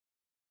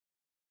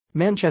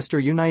Manchester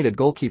United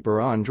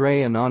goalkeeper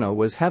Andre Onana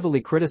was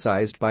heavily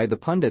criticised by the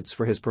pundits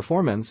for his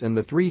performance in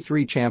the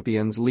 3-3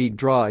 Champions League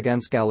draw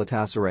against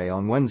Galatasaray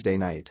on Wednesday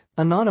night.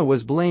 Onana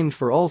was blamed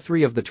for all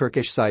three of the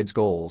Turkish side's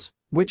goals,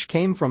 which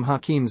came from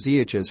Hakim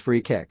Ziyech's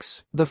free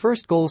kicks. The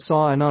first goal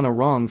saw Onana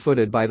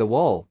wrong-footed by the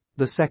wall,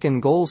 the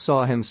second goal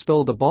saw him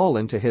spill the ball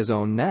into his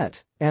own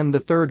net, and the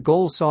third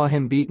goal saw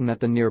him beaten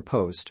at the near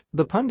post.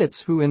 The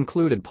pundits, who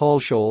included Paul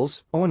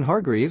Scholes, Owen,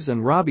 Hargreaves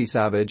and Robbie,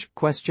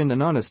 questioned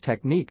Onana's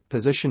technique,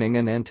 positioning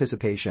and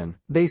anticipation.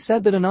 They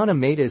said that Onana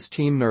made his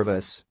team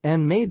nervous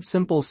and made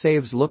simple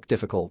saves look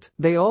difficult.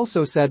 They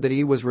also said that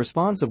he was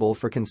responsible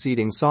for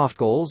conceding soft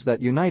goals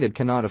that United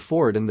cannot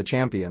afford in the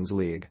Champions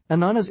League.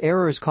 Onana's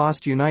errors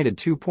cost United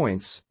 2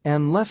 points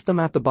and left them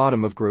at the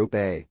bottom of Group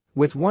A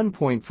with 1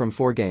 point from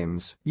 4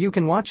 games. You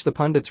can watch the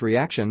pundits'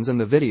 reactions in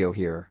the video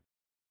here.